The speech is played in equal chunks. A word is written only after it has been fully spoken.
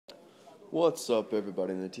What's up,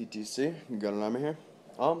 everybody in the TTC? Gunnerhammer here.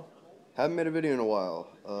 Haven't made a video in a while.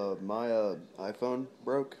 My iPhone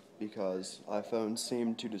broke because iPhones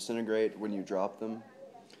seem to disintegrate when you drop them.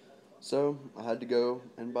 So I had to go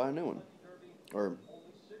and buy a new one, or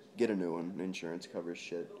get a new one. Insurance covers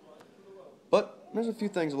shit. But there's a few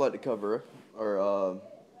things I'd like to cover, or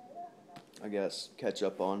I guess catch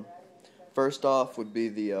up on. First off would be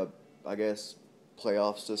the I guess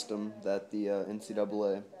playoff system that the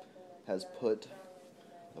NCAA has put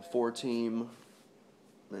a four-team,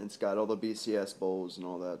 and it's got all the BCS bowls and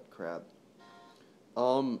all that crap.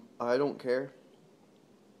 I don't care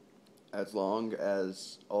as long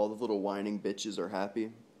as all the little whining bitches are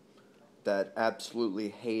happy that absolutely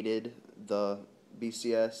hated the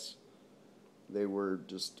BCS. They were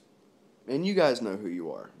just, and you guys know who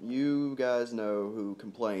you are. You guys know who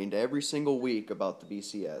complained every single week about the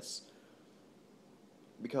BCS.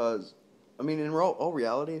 Because, I mean, in all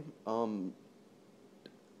reality,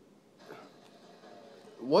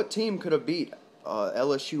 what team could have beat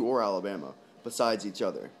LSU or Alabama besides each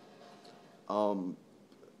other? Um,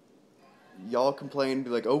 y'all complained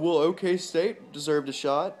like, oh well, OK State deserved a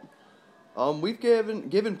shot. We've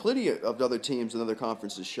given plenty of other teams and other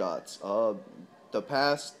conferences shots. The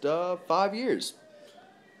past 5 years.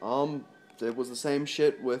 It was the same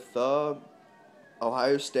shit with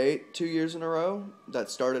Ohio State 2 years in a row. That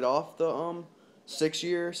started off the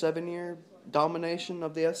 6-year, 7-year domination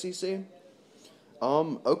of the SEC.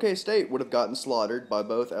 OK State would have gotten slaughtered by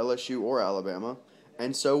both LSU or Alabama,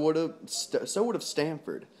 and so would have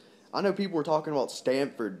Stanford. I know people were talking about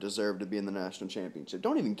Stanford deserved to be in the national championship.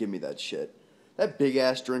 Don't even give me that shit. That big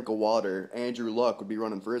ass drink of water, Andrew Luck, would be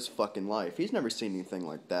running for his fucking life. He's never seen anything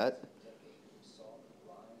like that.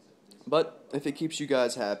 But if it keeps you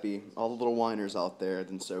guys happy, all the little whiners out there,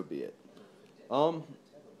 then so be it. Um,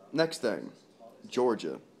 Next thing,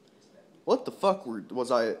 Georgia. What the fuck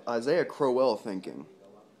was Isaiah Crowell thinking?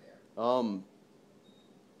 Um,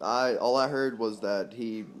 all I heard was that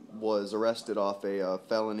he was arrested off a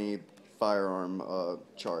felony firearm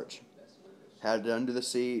charge. Had it under the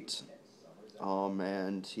seat,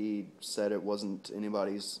 and he said it wasn't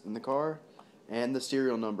anybody's in the car, and the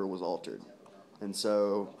serial number was altered, and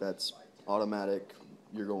so that's automatic.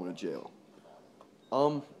 You're going to jail.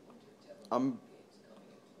 Um, I'm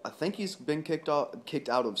I think he's been kicked out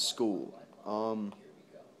of school. Um,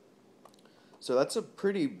 so that's a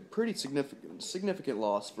pretty significant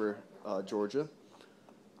loss for Georgia.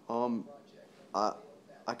 Um, I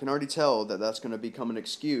I can already tell that that's going to become an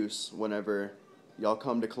excuse whenever y'all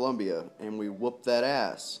come to Columbia and we whoop that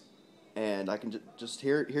ass. And I can just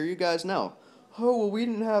hear you guys now. Oh well, we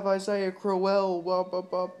didn't have Isaiah Crowell, blah, blah,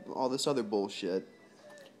 blah, all this other bullshit.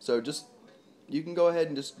 So just you can go ahead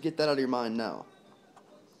and just get that out of your mind now.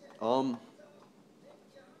 Um,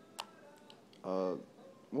 uh,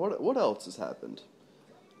 what else has happened?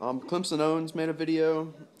 Clemson Owens made a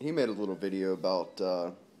video. He made a little video about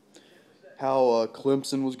how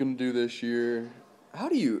Clemson was going to do this year. How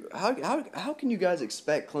can you guys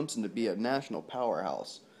expect Clemson to be a national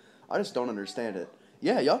powerhouse? I just don't understand it.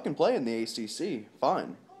 Yeah, y'all can play in the ACC,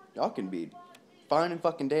 fine. Y'all can be fine and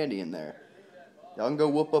fucking dandy in there. Y'all can go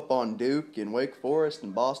whoop up on Duke and Wake Forest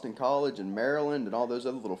and Boston College and Maryland and all those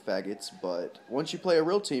other little faggots, but once you play a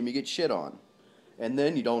real team, you get shit on. And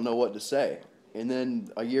then you don't know what to say. And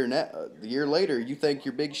then a year later, you think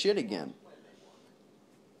you're big shit again.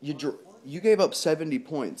 You gave up 70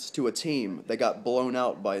 points to a team that got blown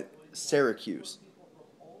out by Syracuse.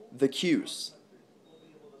 The Cuse.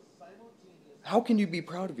 How can you be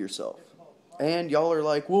proud of yourself? And y'all are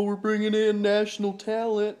like, well, we're bringing in national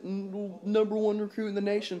talent and number one recruit in the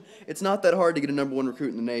nation. It's not that hard to get a number one recruit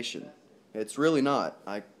in the nation. It's really not.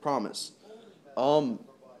 I promise. Um,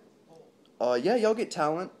 yeah, y'all get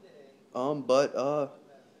talent. But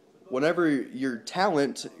whenever your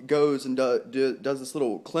talent goes and does this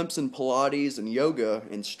little Clemson Pilates and yoga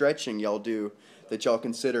and stretching y'all do that y'all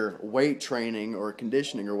consider weight training or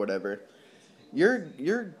conditioning or whatever,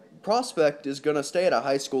 your prospect is going to stay at a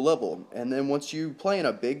high school level. And then once you play in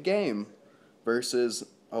a big game versus,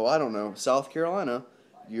 oh, I don't know, South Carolina,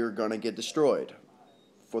 you're going to get destroyed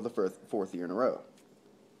for the fourth year in a row.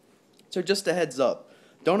 So just a heads up.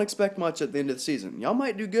 Don't expect much at the end of the season. Y'all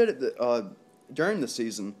might do good at during the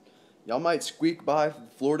season. Y'all might squeak by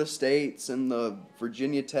Florida States and the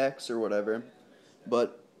Virginia Techs or whatever.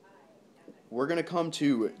 But we're going to come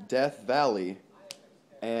to Death Valley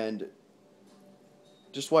and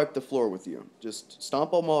just wipe the floor with you. Just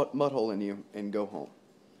stomp a mud hole in you and go home.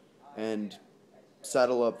 And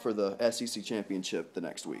saddle up for the SEC championship the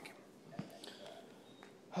next week.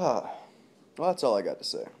 Well, that's all I got to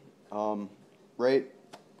say. Rate,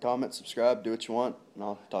 comment, subscribe, do what you want, and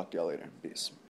I'll talk to y'all later. Peace.